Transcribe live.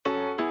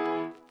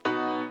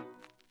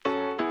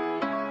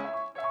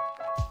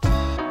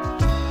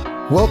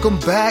Welcome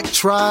back,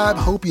 Tribe.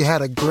 Hope you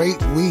had a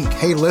great week.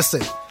 Hey,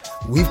 listen,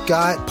 we've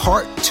got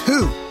part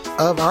 2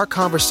 of our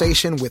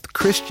conversation with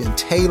Christian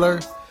Taylor,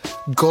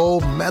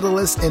 gold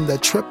medalist in the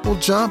triple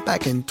jump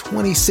back in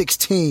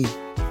 2016.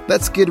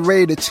 Let's get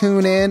ready to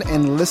tune in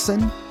and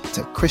listen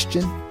to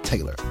Christian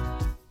Taylor.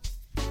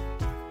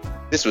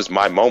 This was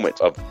my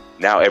moment of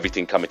now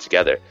everything coming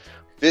together.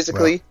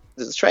 Physically,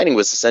 the training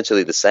was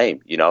essentially the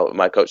same. You know,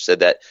 my coach said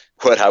that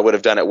what I would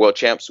have done at World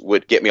Champs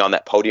would get me on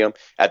that podium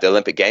at the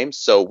Olympic Games.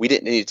 So we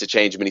didn't need to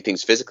change many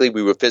things physically.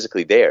 We were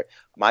physically there.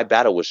 My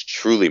battle was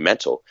truly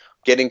mental.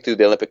 Getting through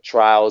the Olympic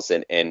trials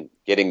and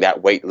getting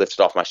that weight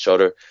lifted off my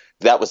shoulder,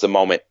 that was the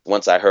moment.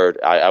 Once I heard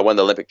I won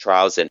the Olympic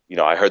trials and, you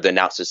know, I heard the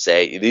announcers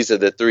say, these are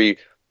the 3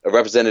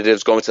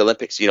 representatives going to the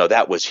Olympics. You know,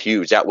 that was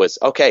huge. That was,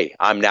 okay,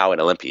 I'm now an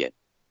Olympian.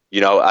 You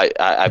know,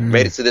 I've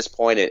made it to this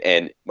point,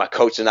 and my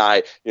coach and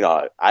I, you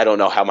know, I don't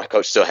know how my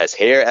coach still has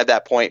hair at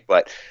that point,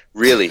 but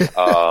really,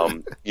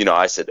 you know,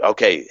 I said,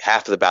 okay,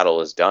 half of the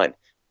battle is done.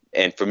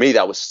 And for me,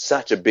 that was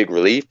such a big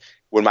relief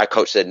when my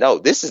coach said, no,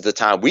 this is the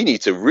time we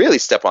need to really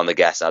step on the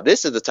gas now.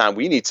 This is the time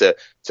we need to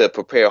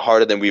prepare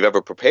harder than we've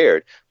ever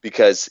prepared,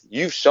 because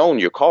you've shown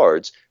your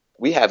cards.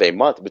 We have a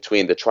month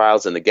between the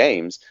trials and the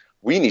games.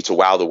 We need to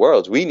wow the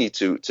world. We need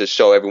to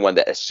show everyone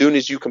that as soon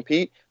as you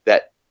compete,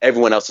 that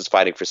everyone else is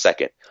fighting for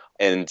second.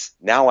 And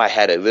now I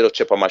had a little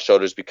chip on my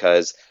shoulders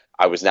because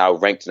I was now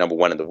ranked number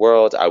 1 in the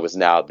world. I was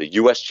now the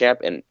U.S. champ.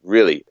 And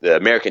really, the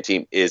American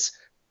team is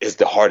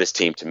the hardest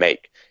team to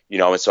make. You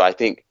know, and so I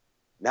think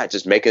not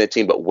just making the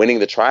team, but winning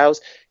the trials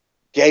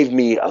gave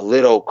me a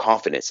little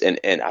confidence.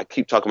 And I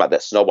keep talking about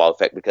that snowball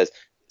effect, because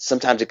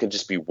sometimes it can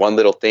just be one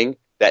little thing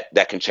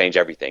that can change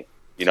everything.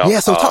 You know?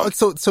 Yeah.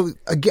 So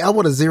again, I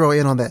want to zero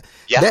in on that.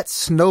 Yeah. That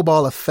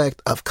snowball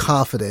effect of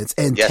confidence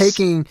and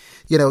taking,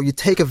 you know, you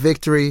take a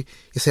victory,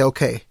 you say,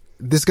 okay,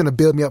 this is going to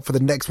build me up for the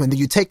next one. Then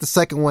you take the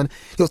second one.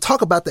 You'll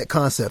talk about that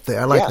concept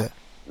there. I like that.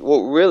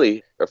 Well,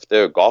 really, if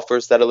there are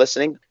golfers that are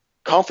listening,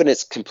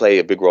 confidence can play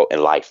a big role in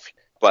life,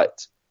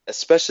 but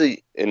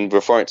especially in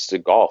reference to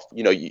golf,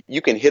 you know,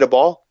 you can hit a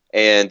ball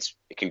and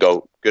it can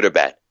go good or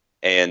bad.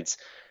 And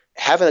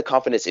having the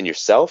confidence in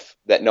yourself,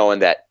 that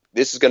knowing that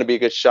this is going to be a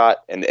good shot,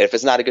 and if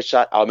it's not a good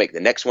shot, I'll make the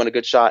next one a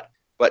good shot.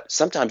 But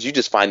sometimes you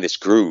just find this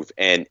groove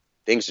and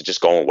things are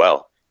just going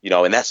well. You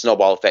know, and that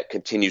snowball effect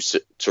continues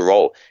to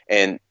roll.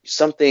 And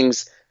some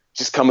things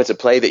just come into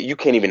play that you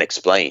can't even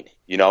explain,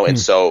 you know. And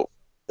so,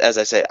 as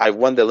I say, I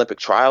won the Olympic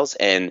trials,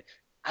 and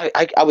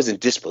I was in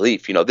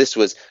disbelief. You know, this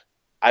was,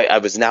 I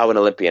was now an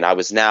Olympian. I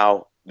was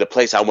now the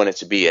place I wanted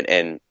to be.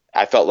 And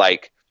I felt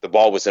like the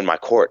ball was in my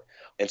court.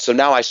 And so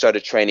now I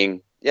started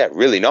training,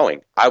 really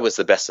knowing I was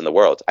the best in the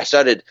world. I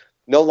started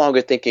no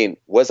longer thinking,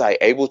 was I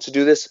able to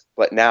do this?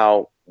 But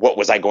now, what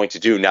was I going to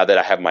do now that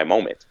I have my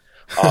moment?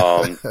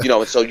 You know,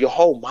 and so your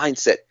whole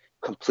mindset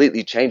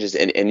completely changes,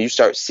 and you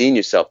start seeing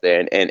yourself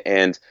there.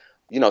 And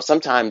you know,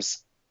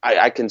 sometimes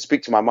I can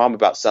speak to my mom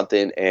about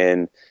something,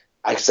 and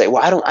I can say,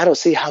 well, I don't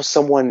see how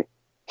someone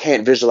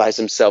can't visualize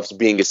themselves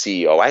being a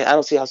CEO. I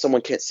don't see how someone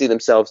can't see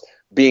themselves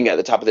being at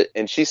the top of it.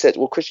 And she said,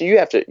 well, Christian, you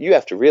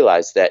have to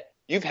realize that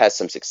you've had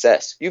some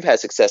success. You've had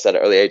success at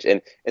an early age,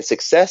 and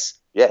success,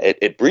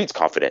 it breeds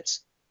confidence.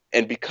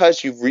 And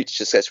because you've reached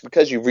success,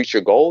 because you've reached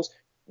your goals,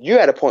 you're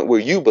at a point where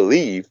you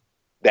believe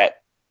that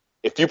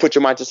if you put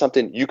your mind to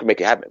something, you can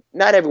make it happen.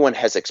 Not everyone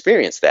has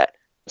experienced that.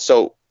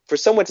 So for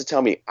someone to tell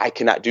me I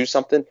cannot do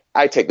something,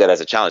 I take that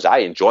as a challenge. I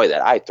enjoy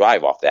that. I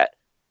thrive off that.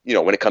 You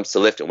know, when it comes to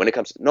lifting, when it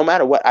comes to, no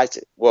matter what, I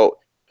say, well,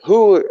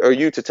 who are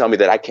you to tell me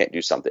that I can't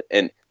do something?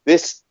 And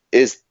this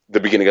is the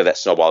beginning of that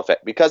snowball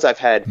effect. Because I've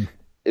had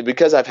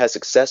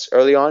success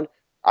early on,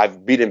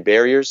 I've beaten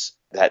barriers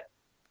that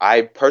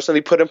I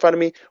personally put in front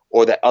of me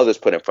or that others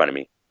put in front of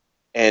me.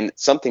 And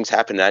some things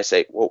happen and I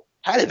say, well,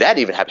 how did that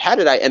even happen? How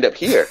did I end up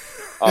here?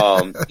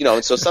 You know,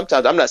 and so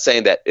sometimes I'm not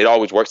saying that it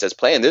always works as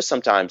planned. There's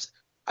sometimes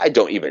I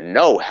don't even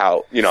know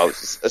how, you know,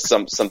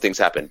 some things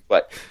happen.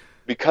 But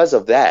because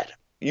of that,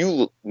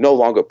 you no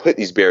longer put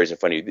these barriers in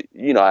front of you.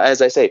 You know,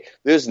 as I say,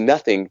 there's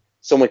nothing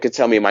someone could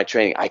tell me in my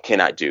training I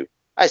cannot do.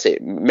 I say,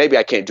 maybe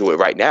I can't do it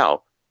right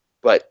now,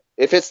 but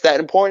if it's that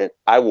important,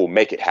 I will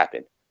make it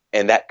happen.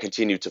 And that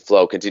continued to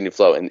flow.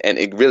 And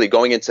it really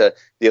going into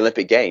the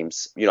Olympic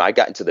Games, you know, I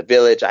got into the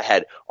village, I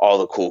had all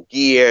the cool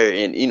gear,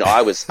 and, you know,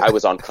 I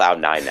was on cloud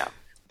 9 now.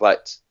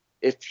 But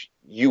if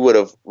you would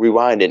have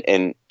rewinded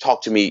and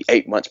talked to me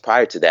 8 months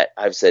prior to that,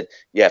 I've said,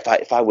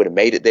 if I would have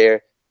made it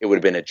there, it would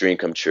have been a dream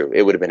come true.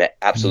 It would have been an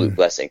absolute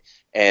blessing.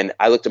 And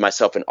I looked at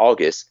myself in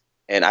August,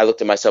 and I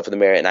looked at myself in the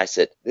mirror, and I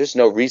said, there's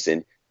no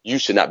reason you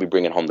should not be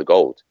bringing home the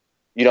gold.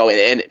 You know,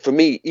 and for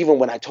me, even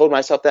when I told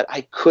myself that,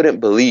 I couldn't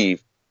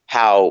believe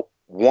how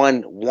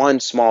one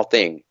small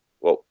thing,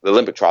 well, the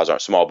Olympic trials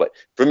aren't small, but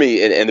for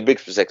me, in the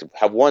big perspective,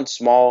 how one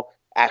small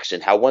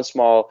action, how one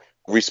small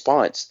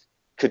response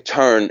could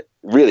turn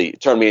me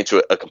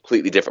into a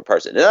completely different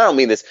person. And I don't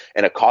mean this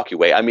in a cocky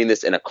way. I mean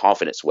this in a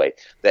confidence way,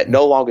 that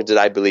no longer did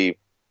I believe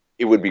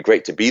it would be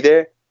great to be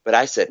there, but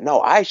I said,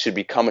 no, I should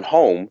be coming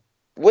home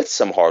with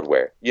some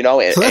hardware, you know?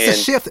 And, so that's a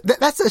shift.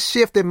 That's a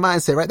shift in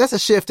mindset, right? That's a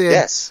shift in,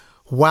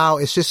 wow,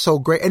 it's just so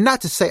great. And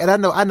not to say, and I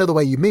know the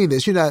way you mean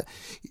this,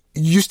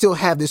 you still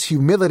have this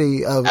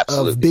humility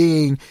of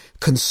being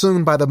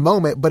consumed by the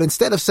moment, but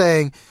instead of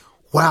saying,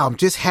 wow, I'm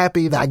just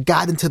happy that I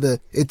got into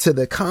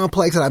the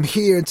complex and I'm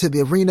here into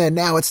the arena and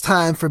now it's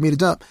time for me to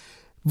jump,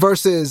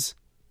 versus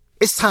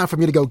it's time for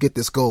me to go get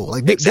this goal.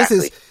 Like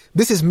exactly.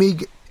 this is me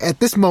at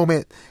this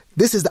moment.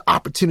 This is the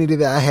opportunity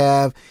that I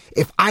have.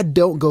 If I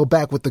don't go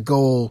back with the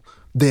goal,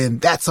 then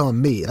that's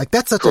on me. Like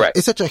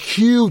it's such a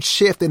huge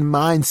shift in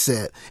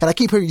mindset. And I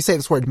keep hearing you say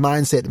this word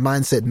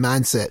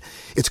mindset.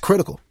 It's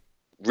critical.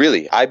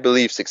 Really, I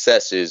believe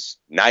success is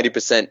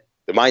 90%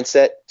 the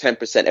mindset,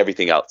 10%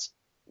 everything else.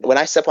 When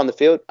I step on the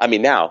field, I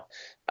mean, now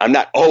I'm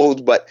not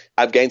old, but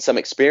I've gained some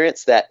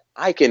experience that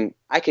I can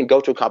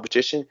go to a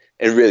competition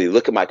and really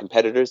look at my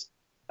competitors.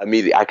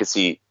 Immediately, I can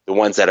see the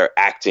ones that are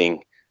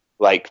acting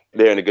like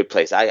they're in a good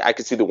place. I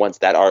can see the ones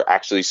that are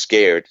actually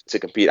scared to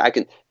compete.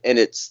 And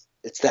it's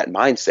that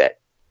mindset.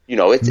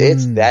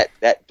 It's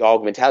that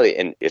dog mentality.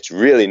 And it's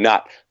really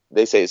not,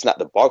 they say it's not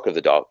the bark of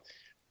the dog,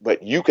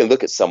 but you can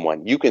look at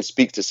someone, you can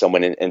speak to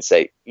someone and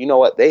say, you know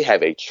what, they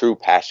have a true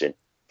passion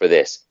for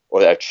this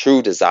or a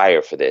true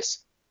desire for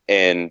this.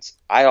 And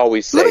I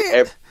always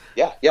say,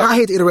 I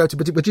hate to interrupt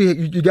you, but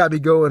you got me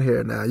going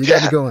here now. You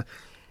got me going.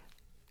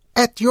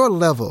 At your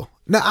level,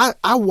 now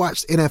I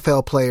watched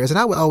NFL players, and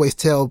I would always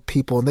tell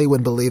people, and they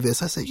wouldn't believe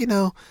this. I said,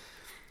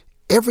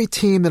 every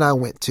team that I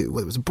went to,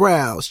 whether it was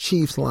Browns,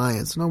 Chiefs,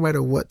 Lions, no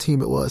matter what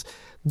team it was,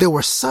 there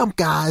were some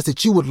guys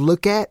that you would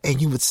look at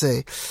and you would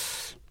say,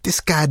 this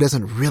guy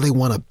doesn't really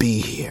want to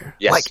be here.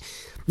 Yes. Like,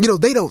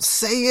 they don't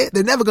say it.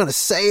 They're never going to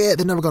say it.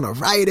 They're never going to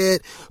write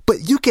it.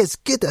 But you can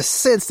get the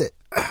sense that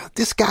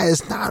this guy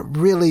is not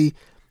really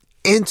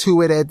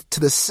into it to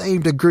the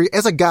same degree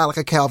as a guy like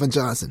a Calvin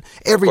Johnson.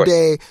 Every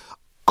day,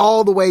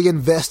 all the way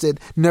invested,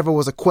 never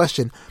was a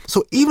question.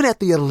 So even at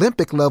the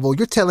Olympic level,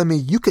 you're telling me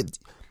you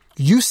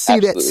see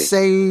Absolutely. that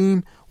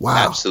same,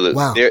 wow. Absolutely.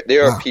 Wow.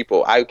 There are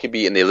people, I could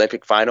be in the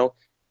Olympic final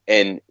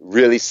and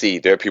really see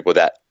there are people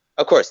that,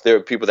 of course, there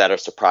are people that are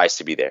surprised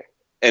to be there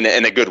in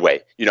a good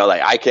way.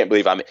 Like, I can't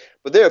believe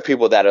but there are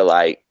people that are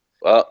like,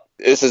 well,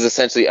 this is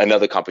essentially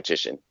another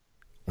competition,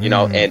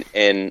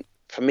 and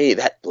for me,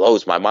 that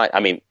blows my mind. I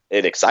mean,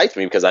 it excites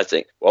me because I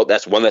think, well,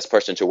 that's one less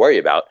person to worry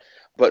about.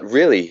 But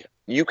really,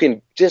 you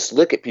can just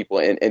look at people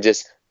and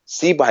just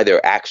see by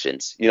their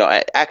actions.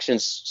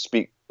 Actions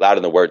speak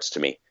louder than words to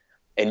me.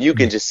 And you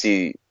can just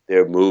see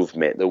their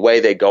movement, the way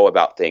they go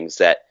about things,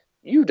 that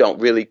you don't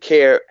really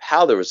care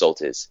how the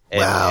result is.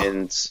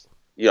 And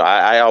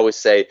I always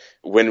say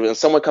when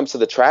someone comes to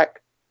the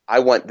track, I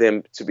want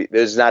them to be,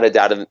 there's not a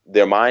doubt in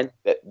their mind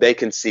that they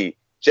can see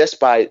just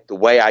by the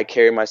way I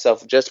carry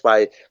myself, just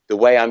by the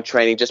way I'm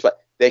training,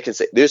 they can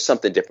say there's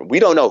something different. We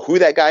don't know who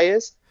that guy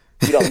is.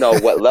 We don't know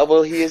what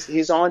level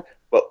he's on,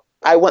 but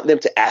I want them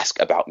to ask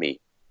about me.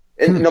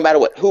 And no matter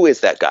what, who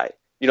is that guy?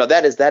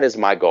 That is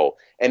my goal.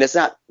 And it's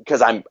not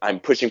because I'm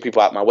pushing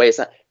people out my way. It's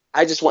not,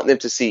 I just want them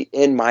to see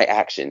in my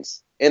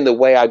actions, in the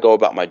way I go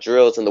about my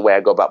drills, in the way I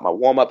go about my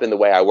warm up, in the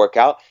way I work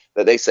out,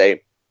 that they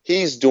say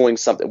he's doing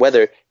something,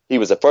 whether he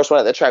was the first one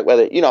at the track,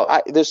 whether,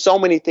 there's so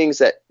many things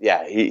that,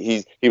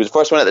 he was the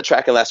first one at the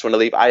track and last one to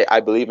leave. I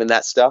believe in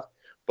that stuff,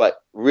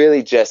 but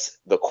really just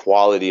the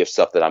quality of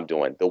stuff that I'm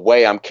doing, the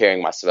way I'm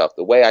carrying myself,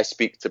 the way I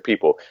speak to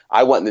people.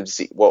 I want them to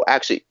see, well,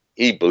 actually,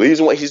 he believes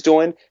in what he's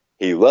doing.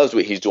 He loves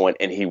what he's doing,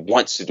 and he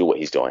wants to do what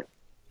he's doing.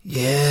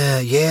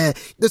 Yeah.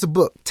 There's a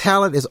book,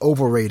 Talent is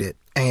Overrated,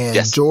 and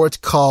George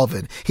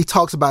Colvin, he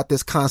talks about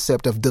this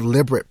concept of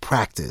deliberate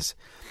practice.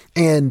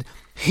 And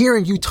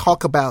hearing you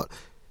talk about,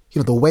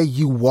 the way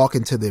you walk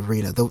into the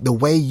arena, the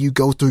way you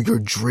go through your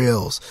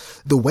drills,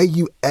 the way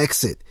you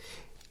exit,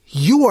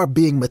 you are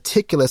being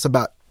meticulous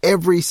about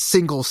every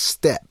single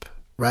step,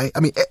 right? I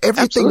mean,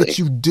 everything that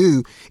you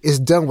do is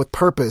done with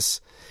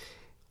purpose.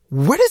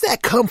 Where does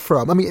that come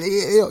from? I mean,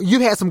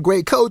 you've had some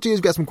great coaches,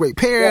 you've got some great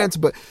parents,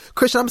 but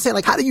Christian, I'm saying,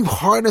 like, how do you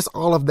harness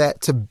all of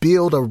that to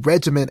build a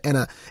regimen and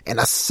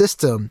a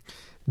system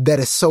that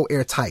is so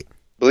airtight?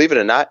 Believe it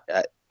or not,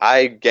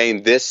 I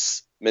gained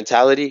this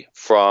mentality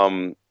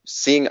from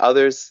seeing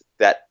others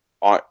that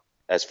aren't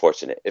as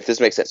fortunate, if this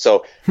makes sense.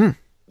 So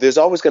there's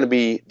always going to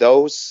be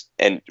those,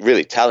 and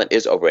really, talent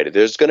is overrated.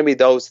 There's going to be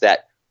those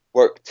that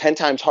work 10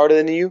 times harder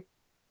than you,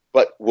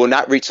 but will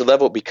not reach the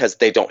level because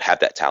they don't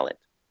have that talent.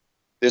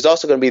 There's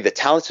also going to be the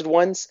talented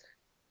ones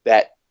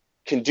that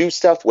can do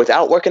stuff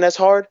without working as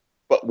hard,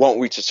 but won't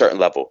reach a certain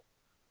level.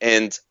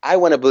 And I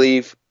want to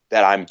believe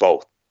that I'm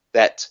both,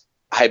 that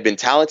I've been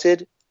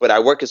talented, but I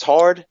work as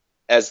hard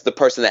as the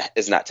person that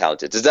is not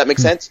talented. Does that make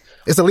sense?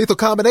 It's a lethal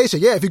combination.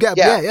 Yeah. If you got,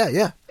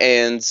 yeah.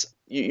 And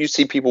you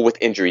see people with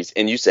injuries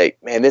and you say,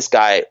 man, this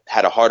guy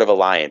had a heart of a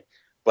lion,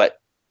 but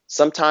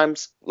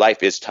sometimes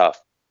life is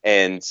tough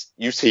and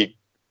you see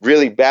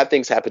really bad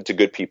things happen to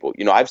good people.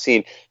 I've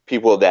seen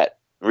people that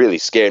really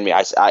scared me.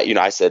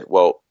 I said,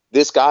 well,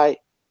 this guy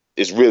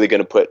is really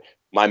going to put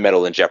my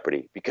medal in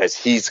jeopardy because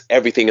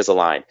everything is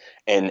aligned.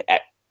 And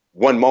at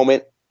one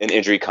moment, an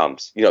injury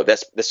comes.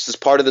 This is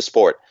part of the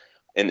sport.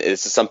 And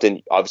this is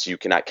something, obviously, you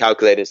cannot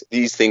calculate.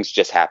 These things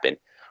just happen.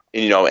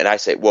 And I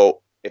say,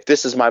 well, if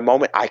this is my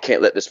moment, I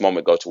can't let this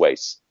moment go to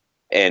waste.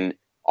 And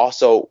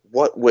also,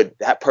 what would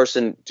that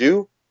person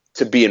do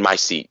to be in my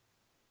seat?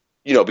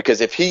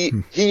 Because if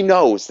he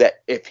knows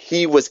that if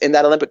he was in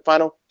that Olympic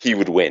final, he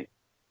would win.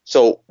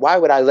 So why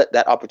would I let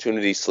that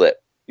opportunity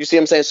slip? You see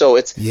what I'm saying? So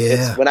it's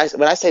when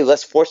I say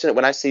less fortunate,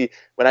 when I say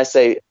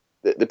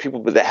the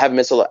people that haven't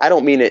been so lucky, I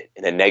don't mean it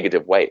in a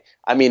negative way.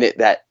 I mean it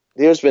that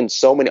there's been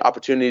so many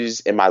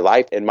opportunities in my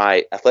life, in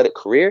my athletic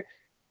career,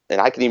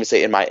 and I can even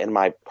say in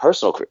my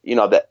personal career,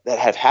 that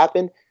have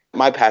happened.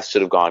 My path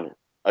should have gone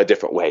a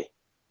different way.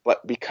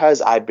 But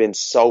because I've been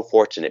so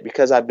fortunate,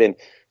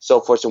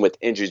 with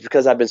injuries,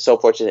 because I've been so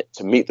fortunate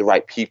to meet the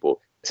right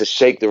people, to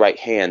shake the right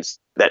hands,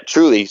 that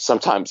truly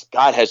sometimes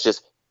God has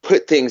just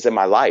put things in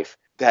my life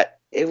that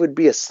it would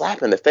be a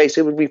slap in the face.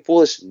 It would be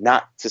foolish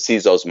not to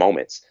seize those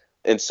moments.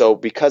 And so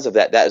because of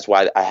that, that is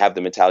why I have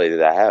the mentality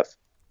that I have.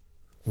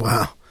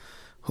 Wow.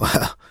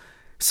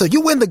 So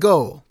you win the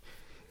gold.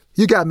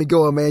 You got me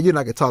going, man. You're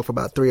not going to talk for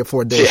about 3 or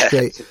 4 days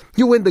straight.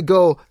 You win the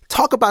gold.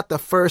 Talk about the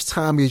first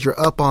time you're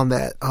up on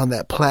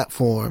that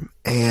platform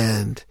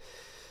and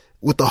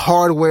with the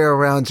hardware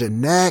around your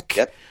neck.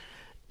 Yep.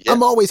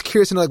 I'm always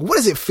curious to know, what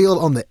does it feel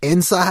on the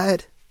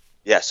inside?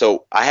 Yeah,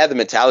 so I had the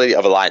mentality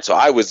of a lion. So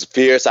I was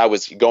fierce. I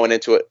was going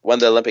into it, won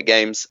the Olympic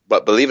Games.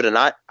 But believe it or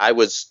not, I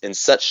was in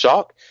such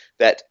shock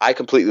that I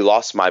completely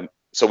lost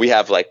so we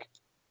have like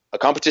a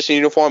competition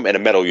uniform and a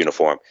medal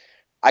uniform.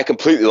 I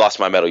completely lost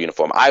my medal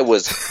uniform. I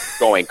was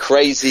going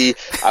crazy.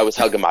 I was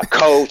hugging my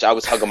coach. I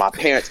was hugging my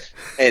parents.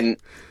 And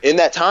in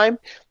that time,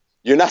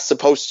 you're not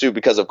supposed to,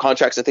 because of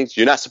contracts and things,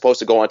 you're not supposed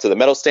to go onto the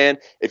medal stand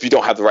if you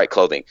don't have the right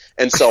clothing.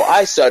 And so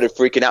I started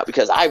freaking out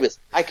because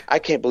I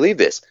can't believe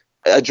this.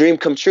 A dream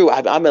come true.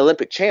 I'm an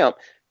Olympic champ.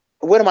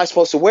 What am I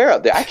supposed to wear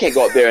up there? I can't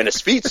go up there in a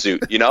speed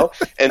suit,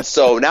 And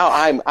so now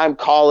I'm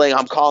calling,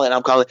 and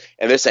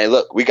they're saying,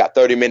 look, we got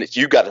 30 minutes.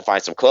 You got to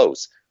find some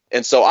clothes.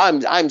 And so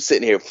I'm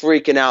sitting here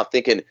freaking out,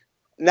 thinking,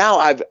 now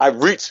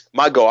I've reached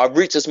my goal. I've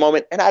reached this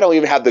moment, and I don't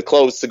even have the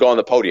clothes to go on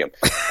the podium.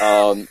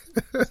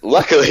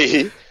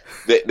 Luckily,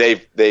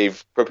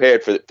 they've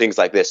prepared for things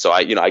like this. So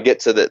I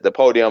get to the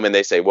podium, and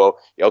they say, well,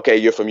 okay,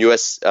 you're from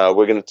U.S.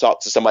 We're going to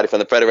talk to somebody from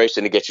the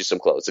Federation to get you some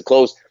clothes. The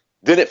clothes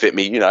didn't fit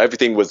me.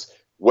 Everything was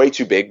way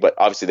too big, but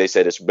obviously they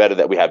said it's better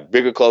that we have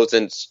bigger clothes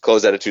than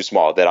clothes that are too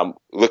small, that I'm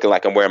looking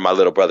like I'm wearing my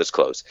little brother's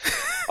clothes.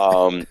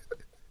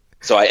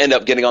 So I end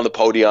up getting on the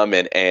podium,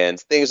 and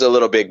things are a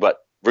little big, but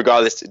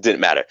regardless, it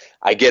didn't matter.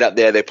 I get up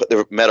there, they put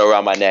the medal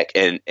around my neck,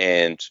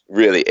 and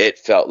really it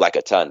felt like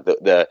a ton.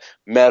 The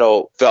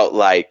medal felt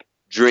like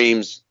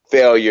dreams,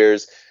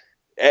 failures,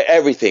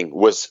 everything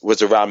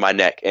was around my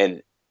neck,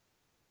 and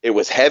it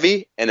was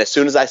heavy. And as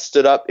soon as I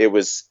stood up, it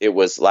was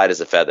light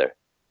as a feather.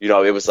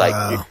 It was like,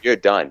 wow. You're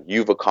done.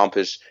 You've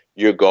accomplished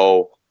your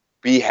goal.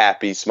 Be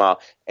happy, smile.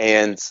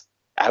 And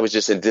I was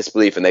just in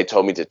disbelief, and they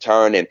told me to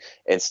turn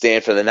and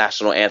stand for the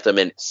national anthem,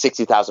 and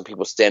 60,000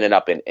 people standing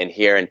up and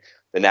hearing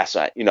the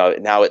national,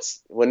 now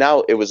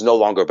it was no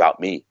longer about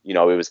me.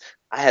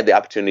 I had the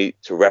opportunity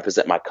to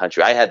represent my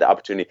country. I had the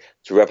opportunity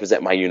to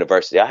represent my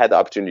university. I had the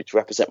opportunity to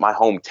represent my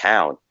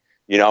hometown,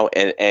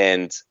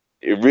 and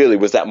it really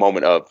was that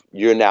moment of,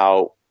 you're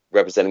now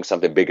representing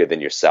something bigger than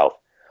yourself.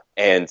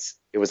 And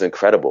it was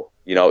incredible.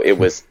 It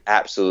was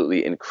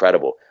absolutely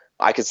incredible.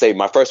 I could say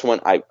my first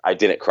one, I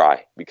didn't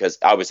cry because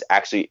I was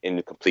actually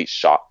in complete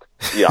shock.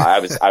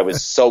 I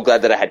was so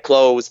glad that I had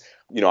clothes.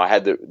 I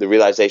had the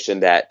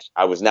realization that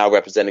I was now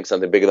representing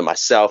something bigger than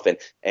myself,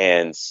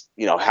 and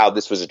how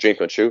this was a dream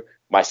come true.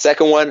 My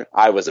second one,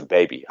 I was a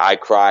baby. I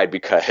cried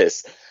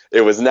because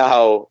it was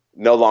now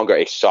no longer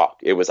a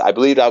shock. I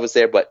believed I was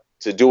there, but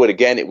to do it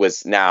again, it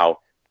was now,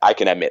 I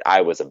can admit,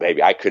 I was a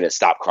baby. I couldn't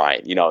stop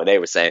crying, and they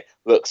were saying,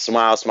 look,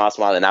 smile, smile,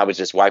 smile. And I was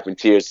just wiping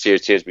tears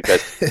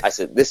because I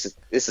said, this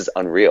is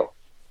unreal.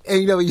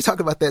 And, when you talk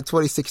about that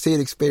 2016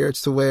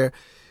 experience to where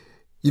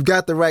you've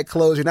got the right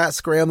clothes, you're not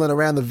scrambling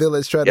around the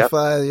village trying to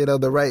find,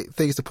 the right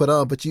things to put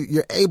on, but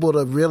you're able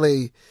to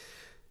really,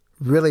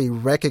 really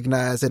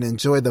recognize and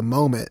enjoy the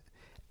moment.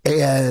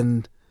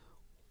 And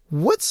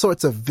what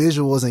sorts of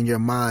visuals in your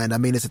mind? I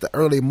mean, is it the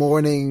early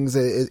mornings,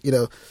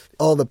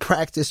 all the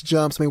practice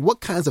jumps? I mean, what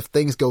kinds of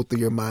things go through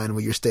your mind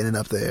when you're standing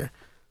up there?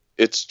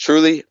 It's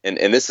truly, and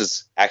this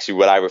is actually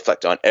what I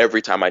reflect on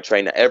every time I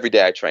train, every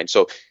day I train.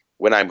 So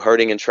when I'm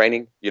hurting in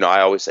training,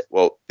 I always say,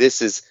 well,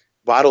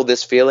 bottle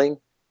this feeling.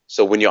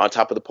 So when you're on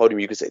top of the podium,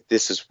 you can say,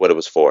 this is what it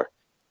was for.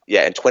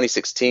 Yeah, in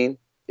 2016,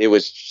 it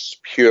was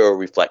just pure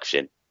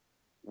reflection.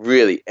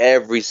 Really,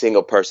 every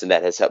single person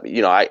that has helped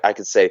me. I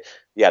could say,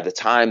 the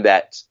time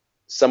that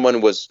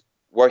someone was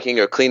working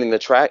or cleaning the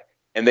track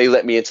and they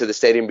let me into the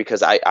stadium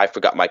because I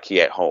forgot my key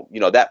at home.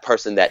 That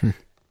person that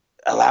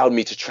allowed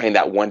me to train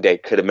that one day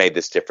could have made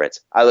this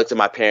difference. I looked at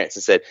my parents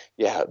and said,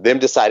 them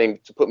deciding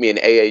to put me in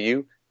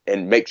AAU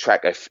and make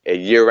track a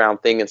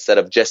year-round thing instead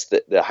of just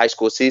the high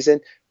school season,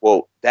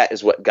 well, that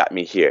is what got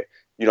me here.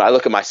 I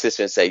look at my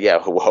sister and say,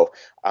 well,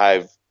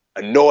 I've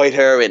annoyed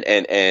her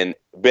and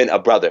been a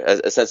brother,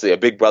 essentially a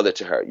big brother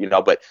to her,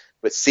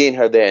 but seeing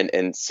her there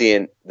and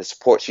seeing the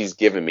support she's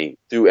given me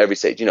through every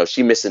stage,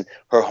 she missing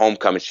her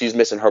homecoming, she's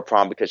missing her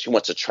prom because she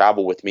wants to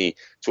travel with me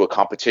to a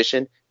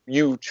competition.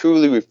 You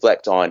truly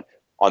reflect on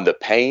the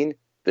pain,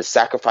 the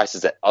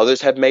sacrifices that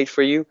others have made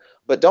for you.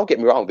 But don't get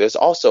me wrong, there's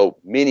also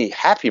many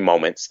happy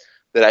moments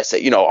that I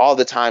say, all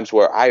the times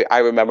where I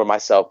remember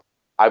myself,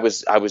 I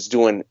was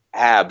doing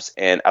abs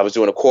and I was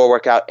doing a core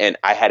workout and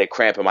I had a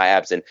cramp in my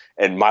abs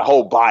and my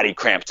whole body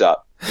cramped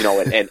up,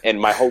 and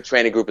my whole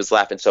training group is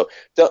laughing. So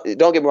don't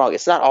get me wrong.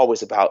 It's not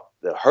always about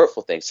the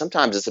hurtful things.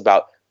 Sometimes it's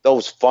about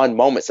those fun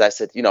moments that I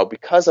said,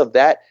 because of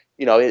that,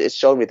 it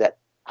showed me that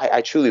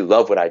I truly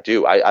love what I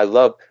do. I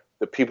love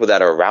the people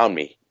that are around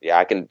me. Yeah,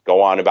 I can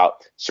go on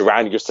about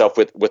surrounding yourself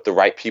with the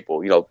right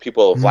people,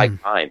 people of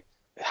like mind,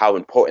 how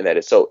important that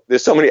is. So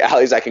there's so many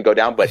alleys I can go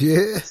down, but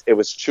it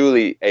was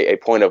truly a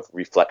point of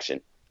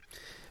reflection.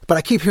 But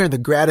I keep hearing the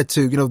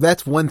gratitude.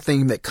 That's one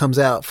thing that comes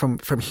out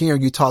from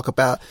hearing you talk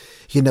about,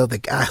 the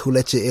guy who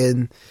let you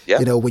in,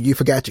 when you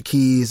forgot your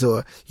keys,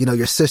 or,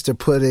 your sister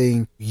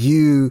putting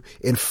you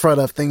in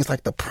front of things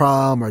like the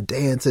prom or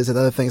dances and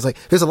other things. Like,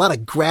 there's a lot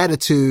of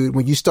gratitude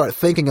when you start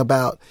thinking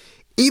about,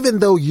 even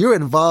though you're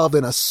involved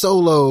in a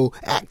solo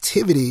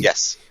activity,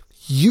 yes,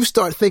 you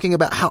start thinking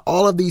about how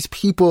all of these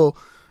people,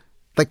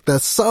 like the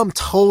sum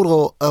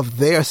total of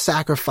their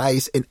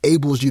sacrifice,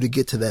 enables you to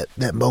get to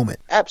that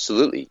moment.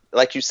 Absolutely.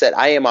 Like you said,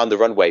 I am on the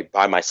runway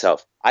by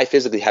myself. I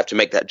physically have to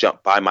make that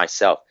jump by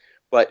myself.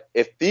 But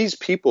if these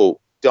people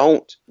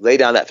don't lay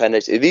down that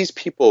foundation, if these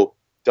people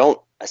don't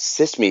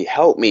assist me,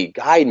 help me,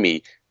 guide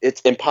me,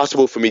 it's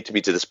impossible for me to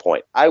be to this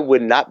point. I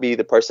would not be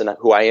the person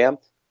who I am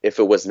if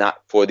it was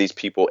not for these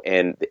people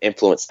and the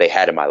influence they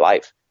had in my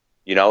life,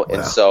 Wow.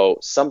 And so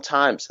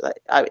sometimes,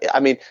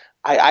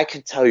 I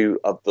can tell you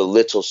of the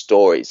little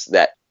stories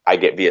that I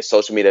get via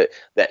social media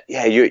that,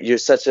 you're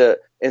such an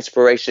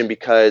inspiration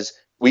because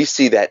we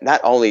see that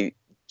not only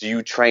do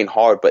you train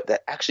hard, but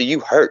that actually you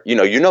hurt.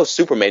 You're no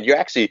Superman. You're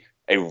actually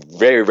a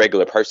very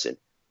regular person.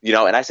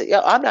 And I say,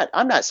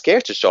 I'm not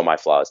scared to show my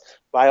flaws.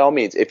 By all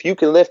means, if you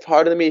can lift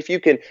harder than me, if you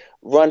can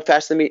run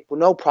faster than me, well,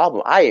 no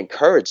problem. I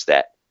encourage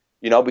that,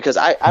 because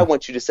I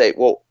want you to say,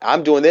 well,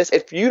 I'm doing this.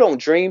 If you don't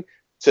dream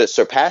to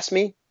surpass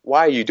me,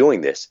 why are you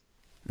doing this?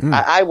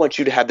 I want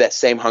you to have that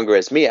same hunger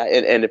as me.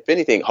 And if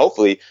anything,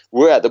 hopefully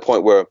we're at the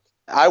point where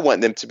I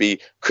want them to be,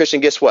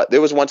 Christian, guess what?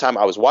 There was one time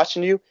I was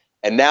watching you,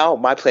 and now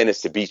my plan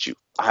is to beat you.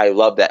 I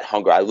love that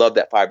hunger. I love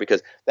that fire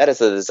because that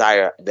is a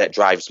desire that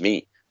drives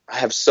me. I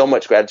have so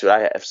much gratitude.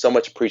 I have so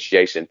much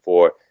appreciation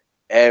for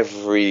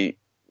every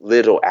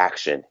little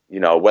action,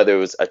 whether it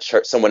was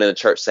someone in the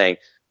church saying,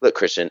 look,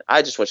 Christian,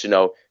 I just want you to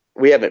know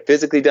we haven't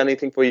physically done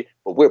anything for you,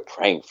 but we're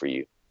praying for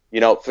you.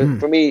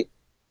 For me,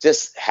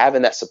 just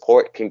having that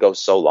support can go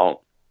so long.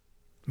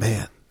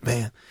 Man.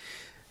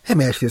 Let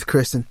me ask you this,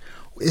 Christian.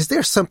 Is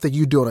there something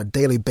you do on a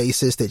daily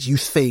basis that you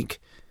think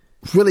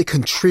really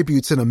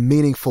contributes in a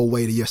meaningful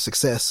way to your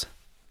success?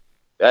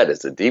 That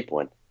is a deep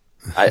one.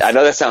 I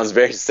know that sounds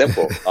very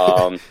simple,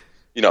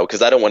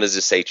 because I don't want to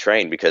just say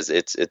train because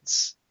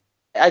it's.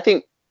 I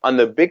think on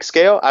the big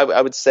scale,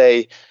 I would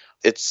say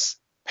it's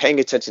paying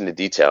attention to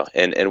detail.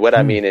 And what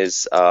I mean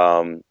is,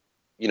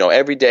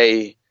 every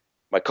day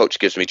my coach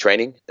gives me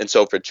training. And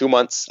so for 2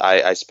 months,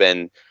 I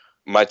spend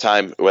my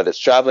time, whether it's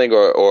traveling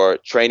or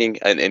training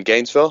in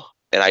Gainesville,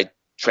 and I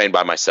train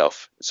by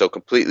myself. So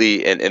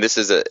completely, and this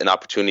is an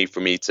opportunity for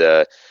me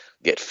to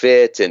get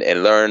fit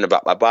and learn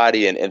about my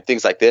body and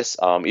things like this,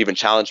 even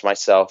challenge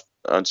myself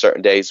on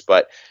certain days.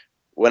 But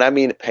when I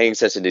mean paying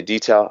attention to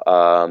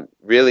detail,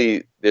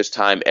 really there's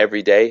time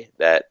every day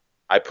that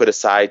I put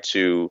aside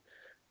to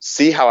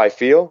see how I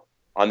feel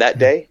on that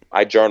day.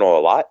 I journal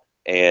a lot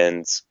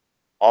and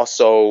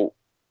also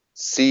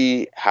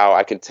see how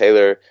I can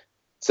tailor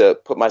to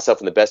put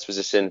myself in the best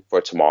position for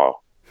tomorrow.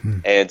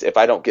 And if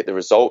I don't get the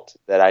result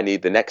that I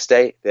need the next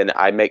day, then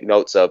I make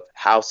notes of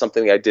how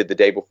something I did the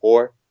day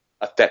before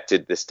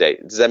affected this day.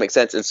 Does that make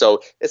sense? And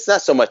so it's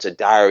not so much a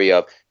diary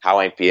of how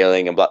I'm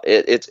feeling and blah.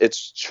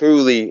 It's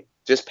truly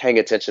just paying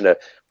attention to,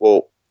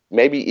 well,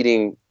 maybe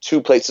eating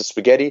 2 plates of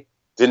spaghetti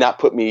did not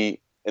put me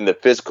in the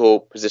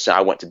physical position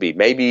I want to be.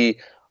 Maybe,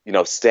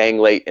 staying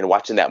late and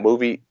watching that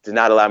movie did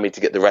not allow me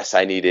to get the rest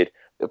I needed.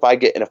 If I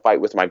get in a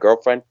fight with my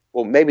girlfriend,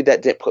 well, maybe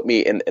that didn't put me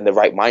in the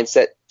right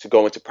mindset to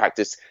go into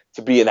practice,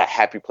 to be in that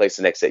happy place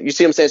the next day. You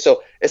see what I'm saying?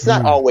 So it's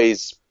not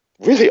always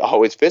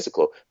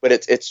physical, but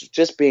it's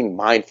just being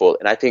mindful.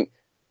 And I think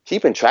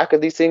keeping track of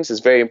these things is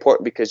very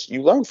important because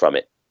you learn from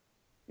it.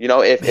 You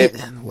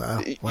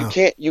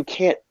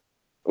can't,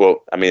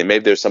 well, I mean,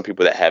 maybe there's some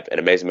people that have an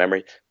amazing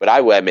memory, but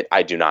I will admit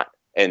I do not.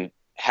 And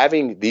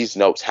having these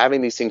notes,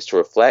 having these things to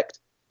reflect,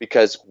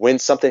 because when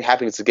something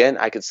happens again,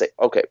 I can say,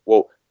 okay,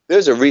 well,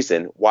 there's a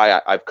reason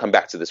why I've come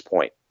back to this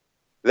point.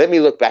 Let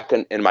me look back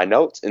in my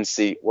notes and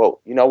see,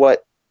 well, you know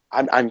what?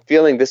 I'm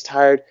feeling this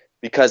tired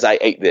because I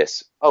ate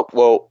this. Oh,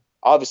 well,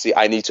 obviously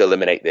I need to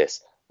eliminate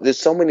this. There's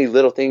so many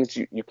little things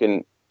you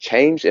can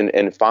change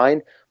and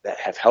find that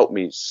have helped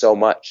me so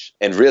much.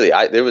 And really,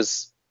 there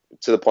was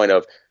to the point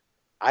of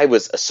I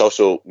was a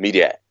social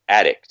media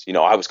addict.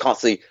 I was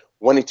constantly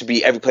wanting to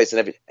be every place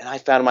and and I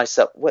found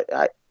myself,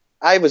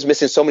 I was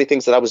missing so many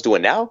things that I was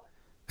doing now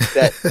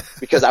that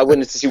because I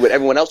wanted to see what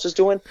everyone else was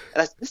doing.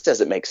 And this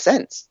doesn't make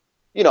sense.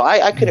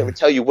 I couldn't even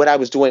tell you what I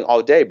was doing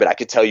all day, but I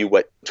could tell you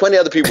what 20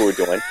 other people were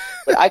doing.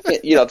 But I can't,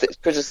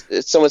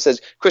 if someone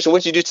says, Christian,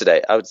 what did you do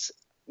today? I would say,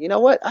 you know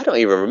what? I don't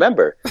even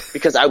remember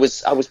because I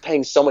was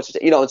paying so much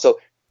attention, and so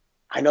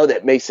I know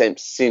that may seem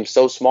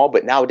so small,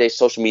 but nowadays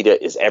social media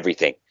is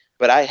everything.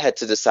 But I had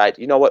to decide,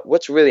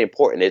 what's really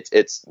important?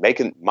 It's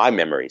making my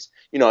memories.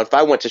 If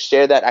I want to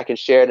share that, I can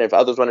share it. And if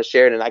others want to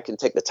share it and I can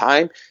take the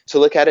time to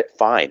look at it,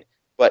 fine.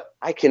 But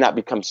I cannot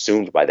become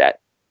consumed by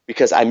that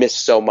because I miss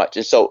so much.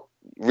 And so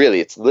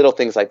really, it's little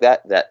things like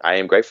that I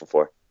am grateful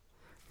for.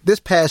 This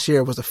past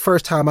year was the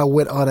first time I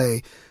went on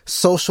a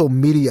social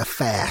media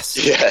fast.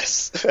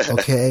 Yes.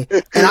 Okay.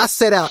 And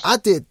I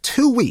did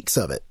 2 weeks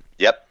of it.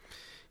 Yep.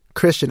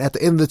 Christian, at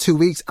the end of the 2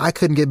 weeks, I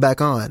couldn't get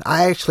back on.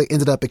 I actually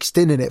ended up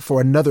extending it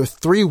for another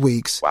 3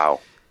 weeks.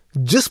 Wow.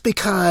 Just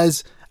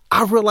because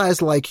I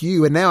realized, like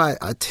you, and now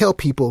I tell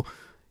people,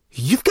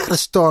 you've got to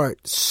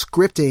start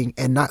scripting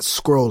and not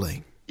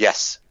scrolling.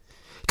 Yes.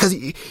 Because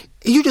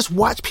you just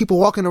watch people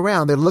walking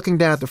around. They're looking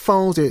down at their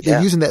phones.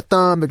 They're using that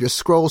thumb. They're just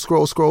scroll,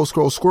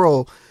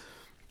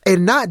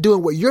 and not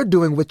doing what you're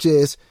doing, which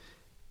is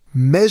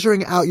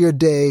measuring out your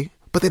day,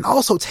 but then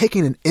also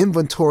taking an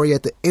inventory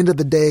at the end of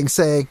the day and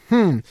saying,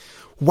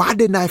 why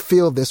didn't I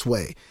feel this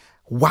way?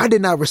 Why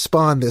didn't I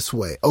respond this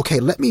way? Okay,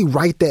 let me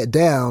write that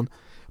down,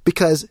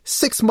 because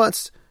 6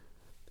 months,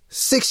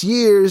 6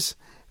 years,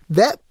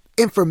 that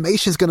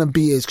information is going to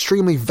be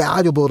extremely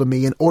valuable to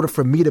me in order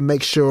for me to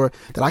make sure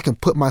that I can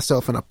put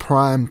myself in a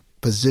prime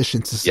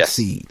position to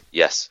succeed.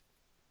 Yes,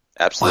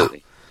 absolutely.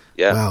 Wow.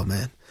 Yeah. Wow,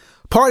 man.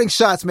 Parting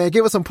shots, man.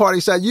 Give us some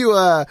parting shots.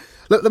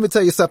 Let me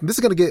tell you something. This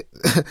is going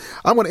to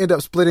I'm going to end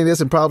up splitting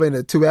this probably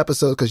into 2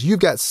 episodes because you've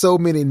got so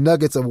many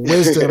nuggets of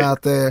wisdom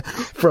out there,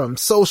 from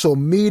social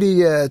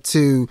media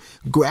to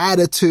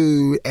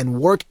gratitude and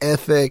work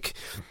ethic.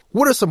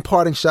 What are some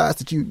parting shots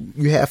that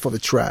you have for the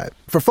tribe?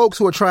 For folks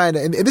who are trying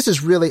to, and this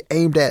is really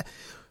aimed at,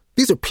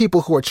 these are people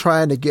who are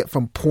trying to get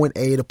from point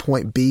A to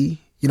point B.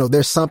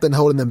 There's something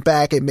holding them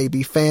back. It may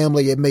be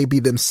family. It may be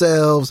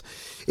themselves.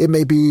 It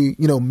may be,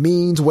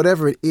 means,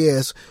 whatever it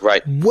is.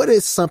 Right. What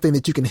is something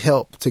that you can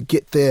help to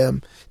get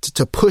them,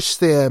 to push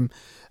them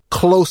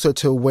closer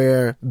to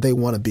where they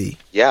want to be?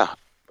 Yeah.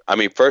 I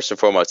mean, first and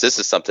foremost, this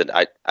is something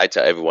I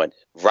tell everyone,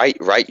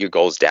 write your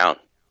goals down.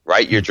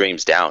 Write your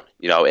dreams down,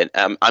 and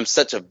I'm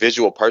such a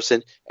visual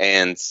person.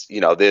 And,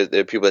 there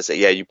are people that say,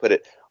 yeah, you put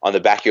it on the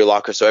back of your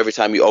locker. So every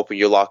time you open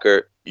your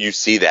locker, you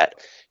see that.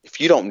 If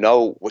you don't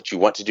know what you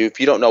want to do, if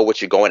you don't know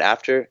what you're going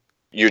after,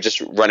 you're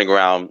just running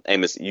around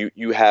aimless.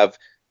 You have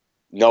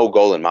no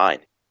goal in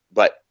mind.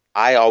 But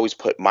I always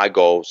put my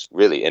goals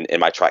really in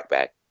my track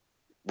bag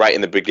right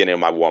in the beginning of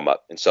my warm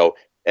up. And so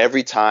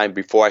every time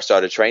before I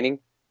started training,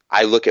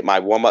 I look at my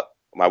warm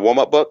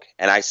up book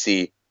and I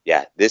see,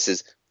 yeah, this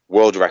is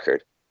world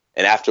record.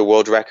 And after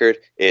world record,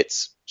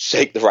 it's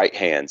shake the right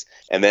hands.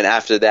 And then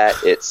after that,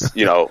 it's,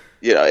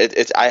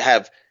 it's I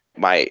have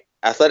my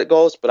athletic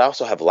goals, but I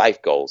also have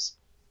life goals,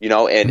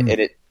 and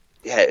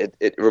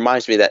it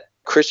reminds me that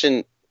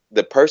Christian,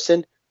 the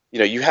person,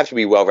 you have to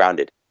be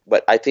well-rounded.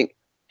 But I think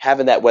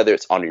having that, whether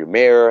it's on your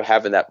mirror,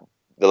 having that,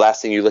 the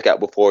last thing you look at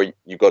before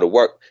you go to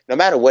work, no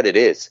matter what it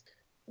is,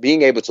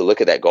 being able to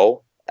look at that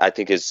goal, I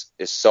think is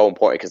so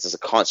important because it's a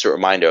constant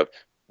reminder of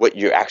what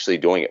you're actually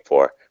doing it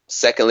for.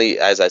 Secondly,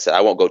 as I said,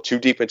 I won't go too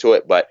deep into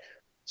it, but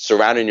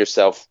surrounding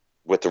yourself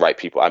with the right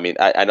people. I mean,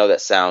 I know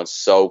that sounds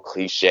so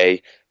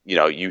cliche.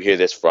 You hear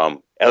this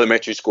from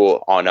elementary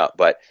school on up,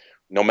 but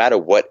no matter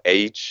what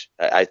age,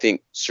 I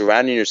think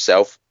surrounding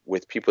yourself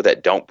with people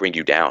that don't bring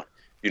you down.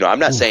 I'm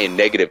not saying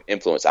negative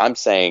influence. I'm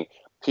saying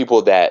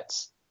people that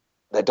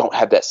don't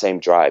have that same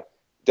drive.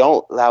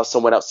 Don't allow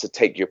someone else to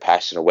take your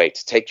passion away,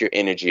 to take your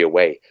energy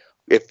away.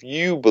 If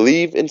you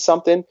believe in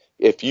something,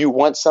 if you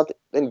want something,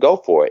 then go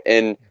for it.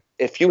 And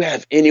if you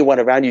have anyone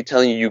around you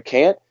telling you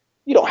can't,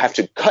 you don't have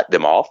to cut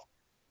them off.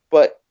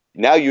 But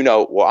now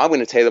well, I'm going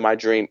to tailor my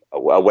dream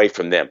away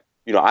from them.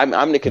 I'm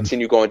going to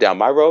continue going down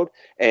my road.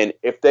 And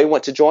if they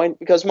want to join,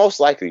 because most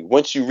likely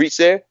once you reach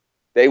there,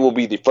 they will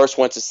be the first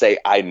one to say,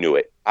 I knew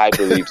it. I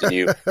believed in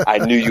you. I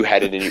knew you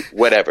had it in you,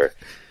 whatever.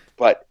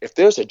 But if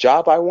there's a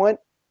job I want,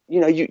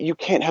 you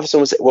can't have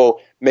someone say, well,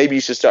 maybe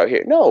you should start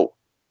here. No,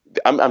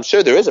 I'm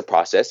sure there is a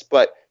process,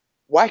 but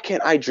why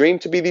can't I dream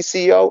to be the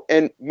CEO?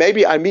 And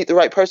maybe I meet the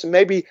right person.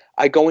 Maybe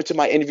I go into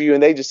my interview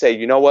and they just say,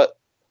 you know what?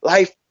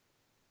 Life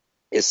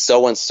is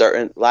so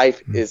uncertain.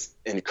 Life is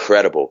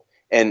incredible.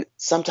 And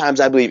sometimes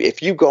I believe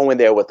if you go in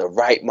there with the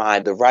right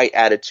mind, the right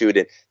attitude,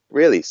 and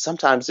really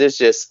sometimes there's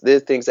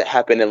things that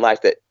happen in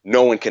life that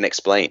no one can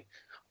explain.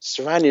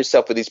 Surround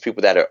yourself with these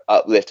people that are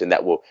uplifting,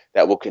 that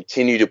will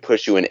continue to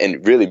push you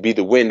and really be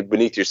the wind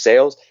beneath your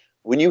sails.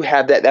 When you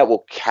have that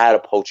will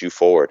catapult you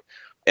forward.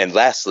 And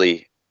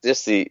lastly,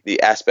 just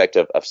the aspect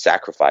of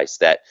sacrifice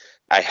that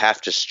I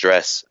have to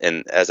stress,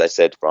 and as I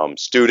said, from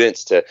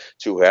students to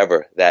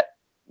whoever, that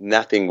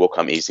nothing will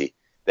come easy,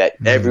 that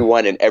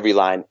everyone in every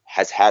line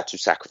has had to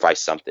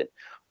sacrifice something,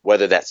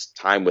 whether that's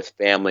time with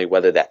family,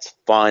 whether that's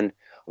fun,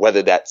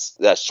 whether that's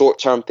that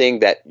short-term thing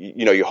that,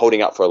 you're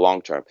holding out for a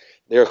long-term.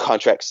 There are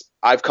contracts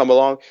I've come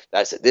along that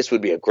I said, this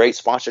would be a great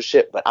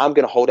sponsorship, but I'm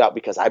going to hold out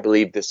because I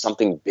believe there's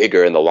something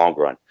bigger in the long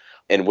run.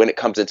 And when it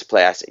comes into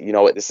play, I say, you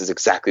know what, this is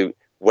exactly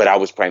what I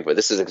was praying for.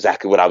 This is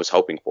exactly what I was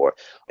hoping for.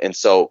 And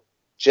so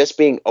just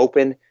being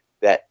open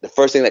that the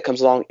first thing that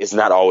comes along is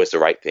not always the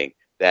right thing.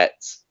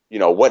 That's,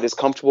 what is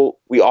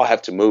comfortable, we all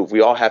have to move. We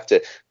all have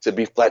to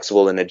be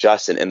flexible and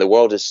adjust. And the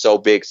world is so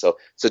big. So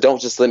don't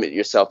just limit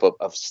yourself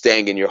of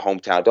staying in your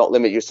hometown. Don't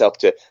limit yourself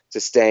to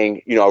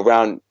staying,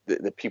 around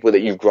the people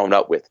that you've grown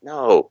up with.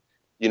 No,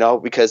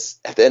 because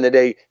at the end of the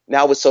day,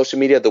 now with social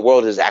media, the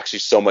world is actually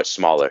so much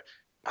smaller.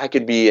 I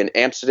could be in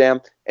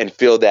Amsterdam and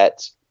feel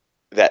that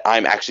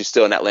I'm actually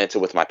still in Atlanta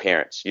with my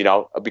parents,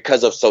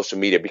 because of social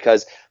media,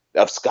 because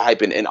of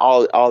Skype and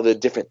all the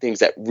different things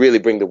that really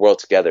bring the world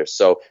together.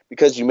 So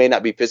because you may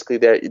not be physically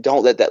there,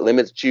 don't let that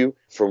limit you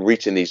from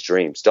reaching these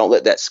dreams. Don't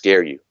let that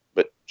scare you.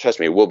 But trust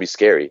me, it will be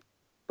scary.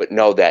 But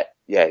know that,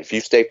 if you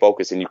stay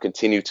focused and you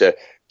continue to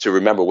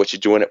remember what you're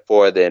doing it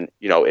for, then,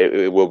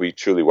 it will be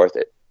truly worth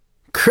it.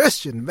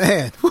 Christian,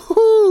 man,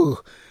 woo-hoo.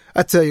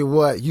 I tell you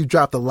what, you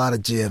dropped a lot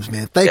of gems,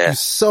 man. Thank you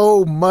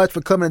so much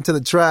for coming into the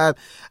tribe.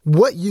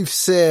 What you've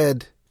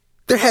said,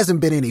 there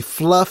hasn't been any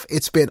fluff.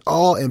 It's been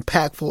all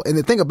impactful. And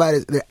the thing about it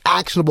is they're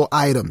actionable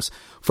items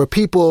for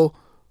people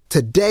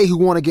today who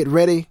want to get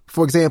ready.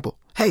 For example,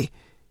 hey,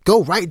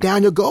 go write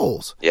down your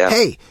goals. Yeah.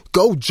 Hey,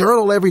 go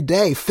journal every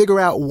day. Figure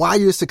out why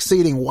you're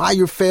succeeding, why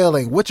you're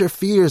failing, what your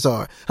fears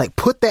are. Like,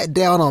 put that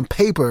down on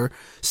paper.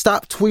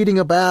 Stop tweeting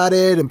about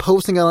it and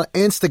posting it on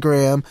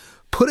Instagram.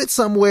 Put it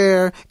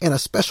somewhere in a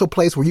special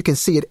place where you can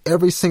see it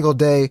every single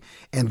day,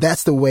 and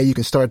that's the way you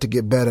can start to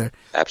get better.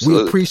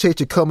 Absolutely. We appreciate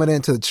you coming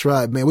into the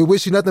tribe, man. We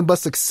wish you nothing but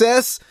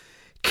success.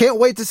 Can't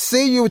wait to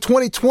see you in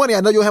 2020.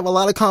 I know you'll have a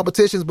lot of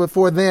competitions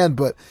before then,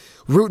 but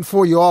rooting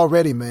for you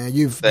already, man.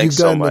 You've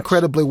done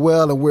incredibly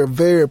well, and we're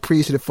very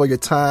appreciative for your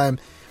time,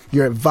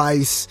 your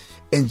advice,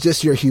 and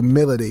just your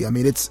humility. I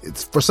mean,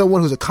 it's for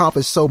someone who's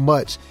accomplished so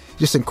much,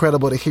 just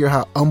incredible to hear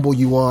how humble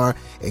you are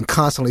and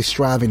constantly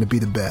striving to be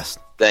the best.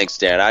 Thanks,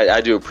 Dan. I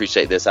do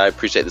appreciate this. I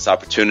appreciate this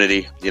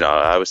opportunity.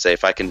 I would say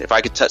if I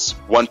could touch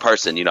one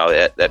person,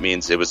 that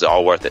means it was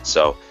all worth it.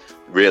 So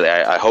really,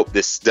 I hope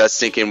this does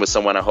sink in with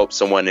someone. I hope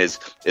someone is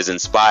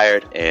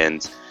inspired,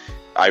 and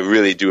I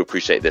really do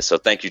appreciate this. So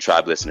thank you,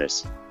 Tribe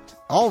listeners.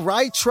 All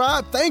right,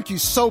 Tribe. Thank you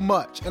so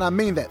much. And I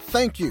mean that.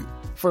 Thank you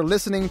for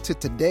listening to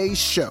today's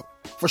show.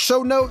 For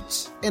show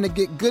notes and to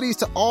get goodies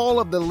to all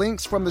of the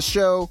links from the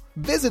show,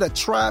 visit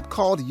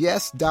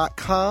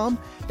atribecalledyes.com.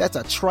 That's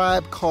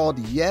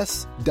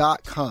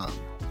atribecalledyes.com.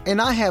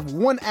 And I have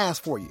one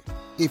ask for you.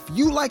 If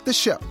you like the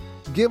show,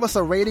 give us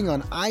a rating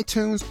on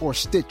iTunes or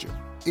Stitcher.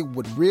 It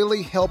would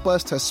really help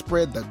us to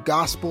spread the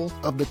gospel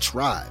of the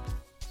tribe.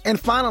 And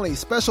finally,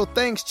 special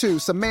thanks to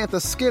Samantha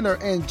Skinner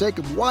and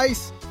Jacob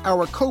Weiss,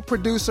 our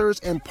co-producers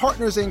and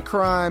partners in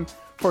crime,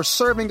 for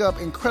serving up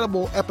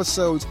incredible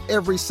episodes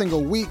every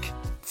single week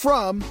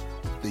from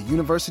the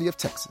University of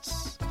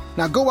Texas.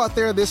 Now go out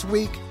there this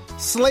week,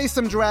 slay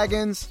some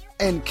dragons,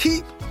 and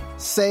keep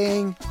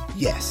saying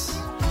yes.